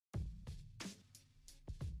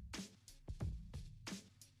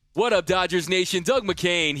What up, Dodgers Nation? Doug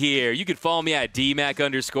McCain here. You can follow me at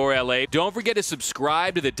DMac_LA. Don't forget to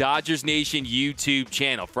subscribe to the Dodgers Nation YouTube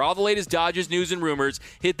channel. For all the latest Dodgers news and rumors,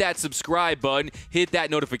 hit that subscribe button, hit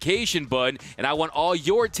that notification button, and I want all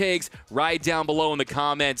your takes right down below in the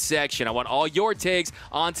comments section. I want all your takes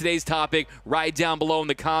on today's topic right down below in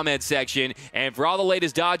the comments section. And for all the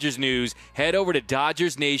latest Dodgers news, head over to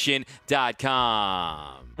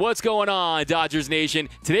DodgersNation.com. What's going on, Dodgers Nation?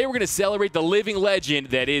 Today we're going to celebrate the living legend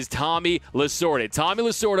that is Tommy Lasorda. Tommy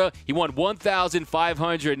Lasorda, he won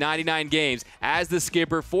 1,599 games as the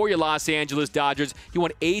skipper for your Los Angeles Dodgers. He won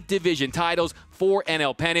 8 division titles, 4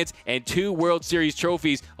 NL pennants, and 2 World Series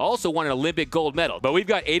trophies. Also won an Olympic gold medal. But we've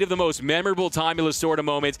got 8 of the most memorable Tommy Lasorda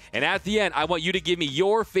moments. And at the end, I want you to give me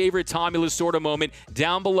your favorite Tommy Lasorda moment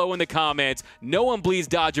down below in the comments. No one bleeds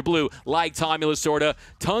Dodger blue like Tommy Lasorda.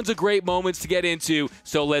 Tons of great moments to get into,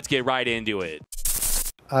 so let's get right into it.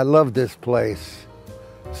 I love this place.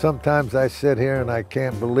 Sometimes I sit here and I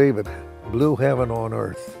can't believe it. Blue heaven on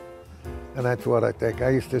earth. And that's what I think. I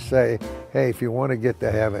used to say, hey, if you want to get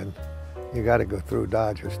to heaven, you got to go through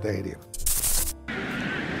Dodger Stadium.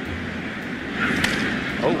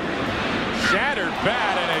 Oh, shattered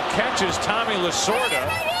bat, and it catches Tommy Lasorda,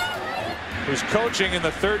 who's coaching in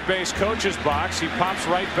the third base coach's box. He pops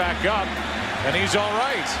right back up, and he's all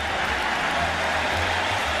right.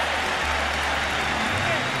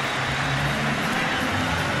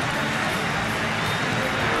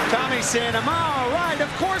 Tommy saying, I'm all right. Of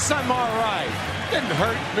course I'm all right. Didn't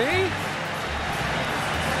hurt me.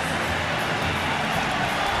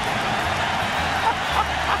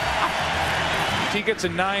 He gets a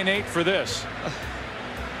 9-8 for this.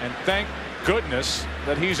 And thank goodness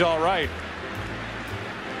that he's all right.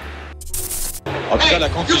 Hey, you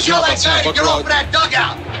kill that guy and get off of that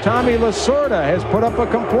dugout. Tommy Lasorda has put up a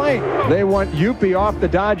complaint. They want Yuppie off the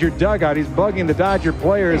Dodger dugout. He's bugging the Dodger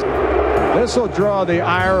players. This will draw the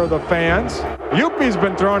ire of the fans. Yuppie's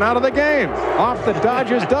been thrown out of the game, off the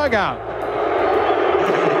Dodgers dugout.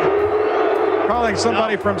 Calling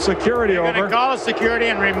somebody from security over. They're going to call security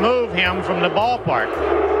and remove him from the ballpark.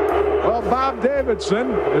 Well, Bob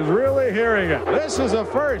Davidson is really hearing it. This is a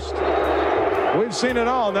first. We've seen it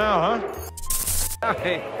all now, huh?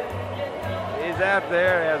 He's out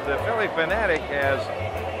there as the Philly fanatic has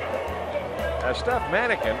a stuffed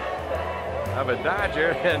mannequin of a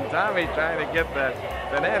Dodger, and Tommy trying to get the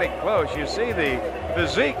fanatic close. You see the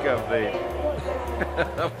physique of the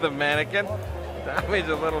of the mannequin. Tommy's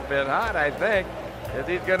a little bit hot, I think, as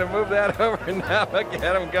he's going to move that over. Now look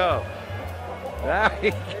at him go. Now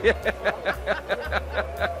he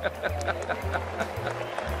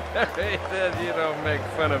he says, you don't make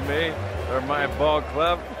fun of me or my ball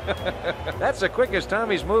club. That's the quickest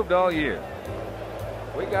Tommy's moved all year.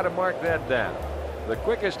 We got to mark that down. The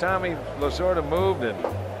quickest Tommy Lasorda moved in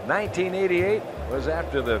 1988 was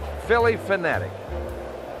after the Philly fanatic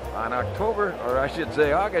on October, or I should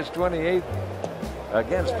say August 28th,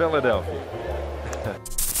 against Philadelphia.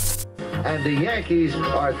 And the Yankees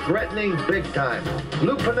are threatening big time.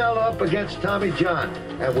 Lou Piniella up against Tommy John.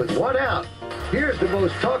 And with 1 out, here's the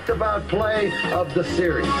most talked about play of the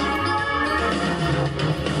series.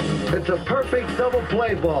 It's a perfect double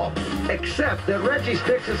play ball, except that Reggie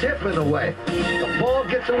sticks his hip in the way. The ball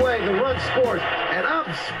gets away, the run scores, and I'm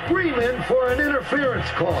screaming for an interference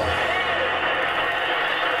call.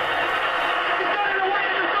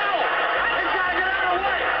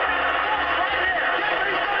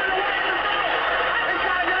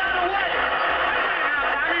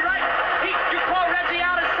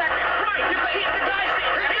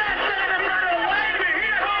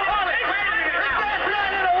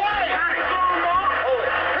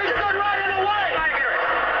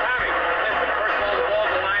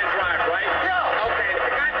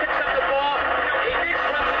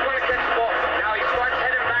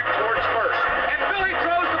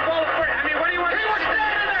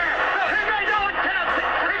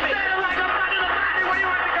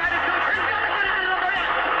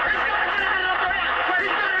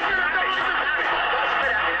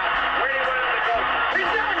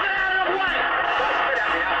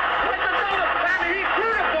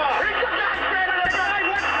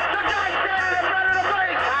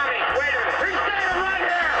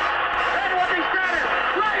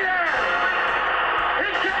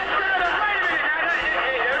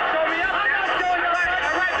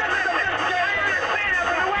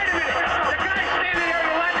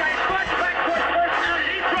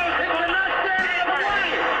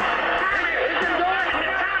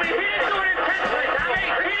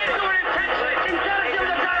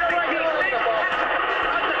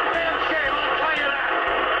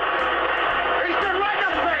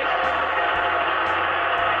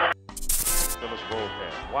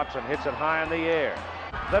 Watson hits it high in the air.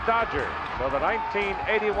 The Dodgers are the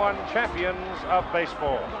 1981 champions of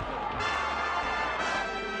baseball.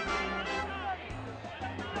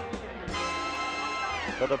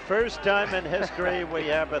 For the first time in history, we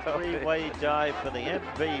have a three-way tie for the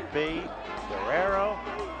MVP. Guerrero,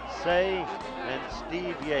 Say, and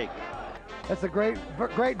Steve Yeager. It's a great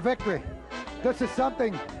victory. This is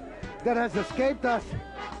something that has escaped us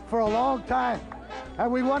for a long time.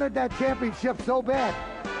 And we wanted that championship so bad.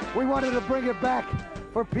 We wanted to bring it back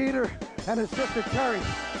for Peter and his sister Terry.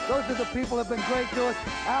 Those are the people that have been great to us.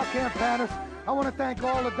 Al Campanis. I want to thank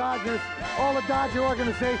all the Dodgers, all the Dodger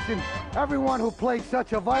organization, everyone who played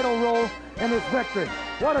such a vital role in this victory.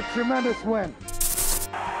 What a tremendous win.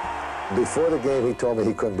 Before the game, he told me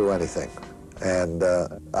he couldn't do anything. And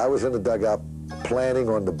I was in the dugout planning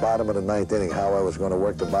on the bottom of the ninth inning, how I was going to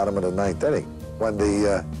work the bottom of the ninth inning. When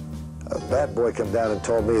the bat boy came down and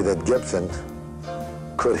told me that Gibson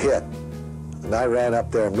could hit, and I ran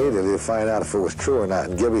up there immediately to find out if it was true or not.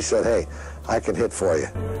 And Gibby said, "Hey, I can hit for you."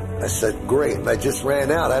 I said, "Great." And I just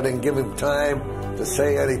ran out. I didn't give him time to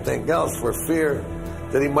say anything else for fear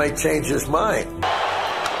that he might change his mind.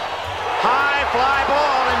 High fly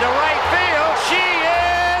ball into right field. She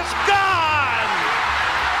is gone.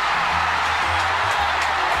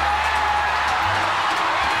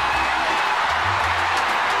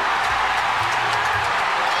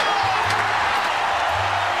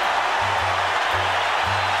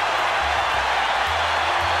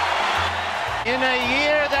 In a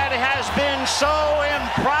year that has been so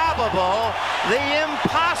improbable, the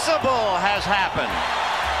impossible has happened.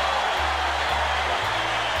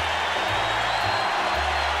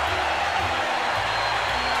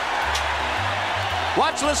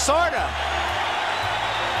 Watch Lasorda.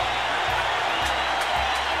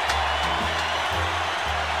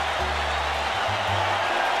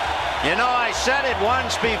 You know, I said it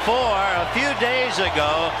once before, a few days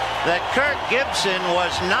ago, that Kirk Gibson was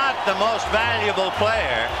not the most valuable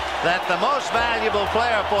player, that the most valuable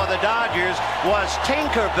player for the Dodgers was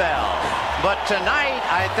Tinkerbell. But tonight,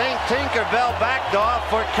 I think Tinkerbell backed off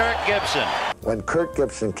for Kirk Gibson. When Kirk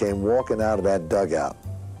Gibson came walking out of that dugout,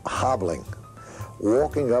 hobbling,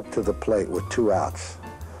 walking up to the plate with 2 outs,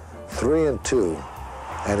 3 and 2,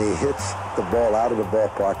 and he hits the ball out of the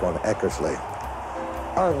ballpark on Eckersley.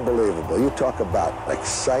 Unbelievable. You talk about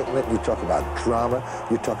excitement, you talk about drama,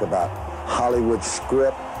 you talk about Hollywood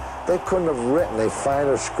script. They couldn't have written a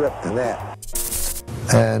finer script than that.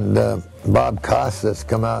 And Bob Costas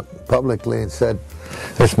come out publicly and said,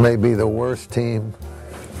 this may be the worst team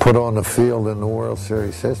put on the field in the World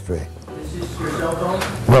Series history. Is this your cell phone?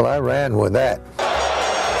 Well, I ran with that.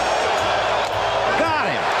 Got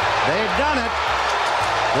him. They've done it.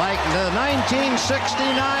 Like the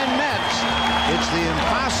 1969 Mets. It's the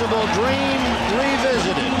impossible dream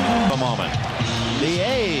revisited. A moment. The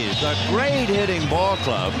A's, a great hitting ball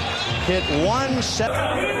club, hit 1-7.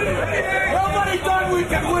 Nobody thought we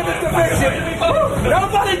could win the division.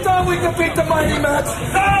 Nobody thought we could beat the mighty Mets.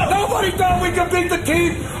 Nobody thought we could beat the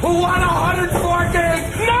team who won 104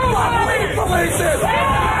 games. Nobody believes it.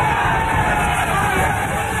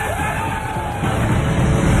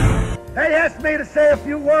 They asked me to say a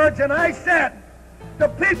few words, and I said, the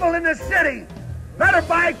people in this city better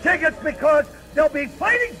buy tickets because they'll be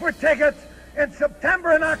fighting for tickets in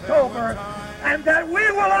September and October, and that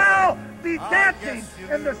we will all be dancing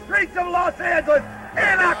in the streets of Los Angeles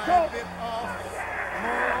in October.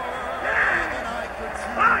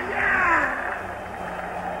 Oh, yeah!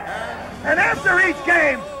 And after each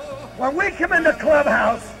game, when we come in the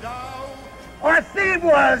clubhouse, our theme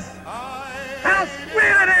was, how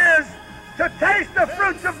sweet it is to taste the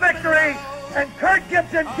fruits of victory, and Kirk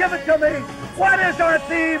Gibson, give it to me. What is our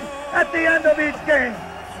theme at the end of each game?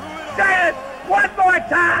 Say it one more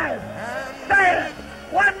time. Say it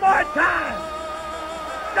one more time.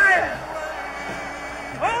 Say it.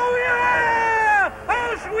 Oh, yeah!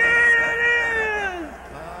 How sweet it is!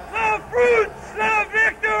 The fruits of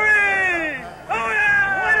victory! Oh,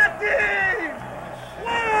 yeah! What a team!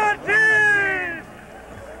 What a team!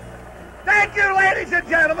 Thank you, ladies and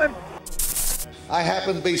gentlemen. I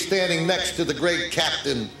happen to be standing next to the great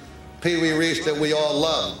captain, Pee Wee Reese, that we all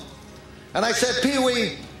loved. And I said, Pee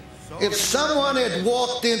Wee, if someone had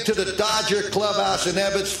walked into the Dodger clubhouse in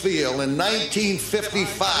Ebbets Field in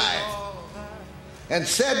 1955 and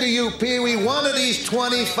said to you, Pee Wee, one of these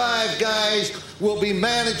 25 guys will be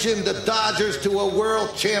managing the Dodgers to a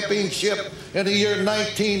world championship in the year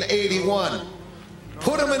 1981,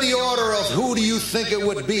 put them in the order of who do you think it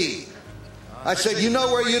would be? I said, you know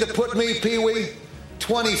where you'd have put me, Pee Wee?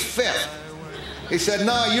 25th. He said,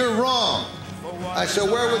 no, you're wrong. I said,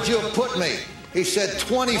 where would you have put me? He said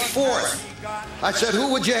 24th. I said,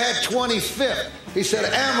 who would you have 25th? He said,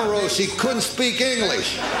 Amorose. He couldn't speak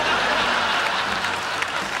English.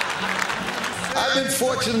 I've been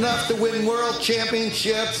fortunate enough to win world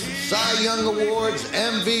championships, Cy Young Awards,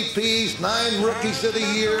 MVPs, 9 Rookies of the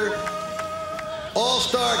Year,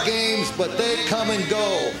 All-Star games, but they come and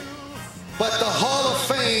go. But the Hall of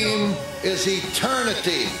Fame is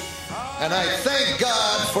eternity. And I thank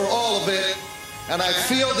God for all of it. And I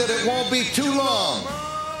feel that it won't be too long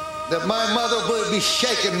that my mother will be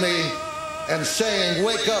shaking me and saying,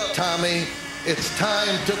 wake up, Tommy. It's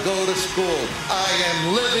time to go to school. I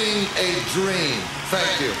am living a dream.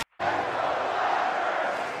 Thank you.